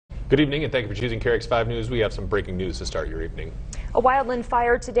Good evening and thank you for choosing KRX 5 News. We have some breaking news to start your evening. A wildland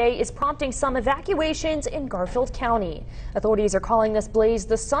fire today is prompting some evacuations in Garfield County. Authorities are calling this blaze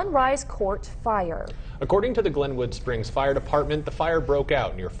the Sunrise Court Fire. According to the Glenwood Springs Fire Department, the fire broke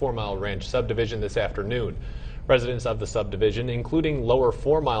out near 4 Mile Ranch subdivision this afternoon. Residents of the subdivision, including lower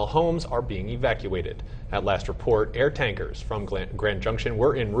 4 Mile homes, are being evacuated. At last report, air tankers from Grand Junction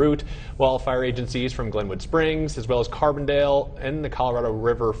were en route, while fire agencies from Glenwood Springs, as well as Carbondale and the Colorado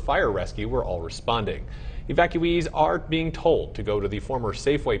River Fire Rescue were all responding. Evacuees are being told to go to the former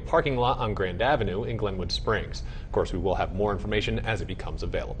Safeway parking lot on Grand Avenue in Glenwood Springs. Of course, we will have more information as it becomes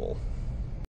available.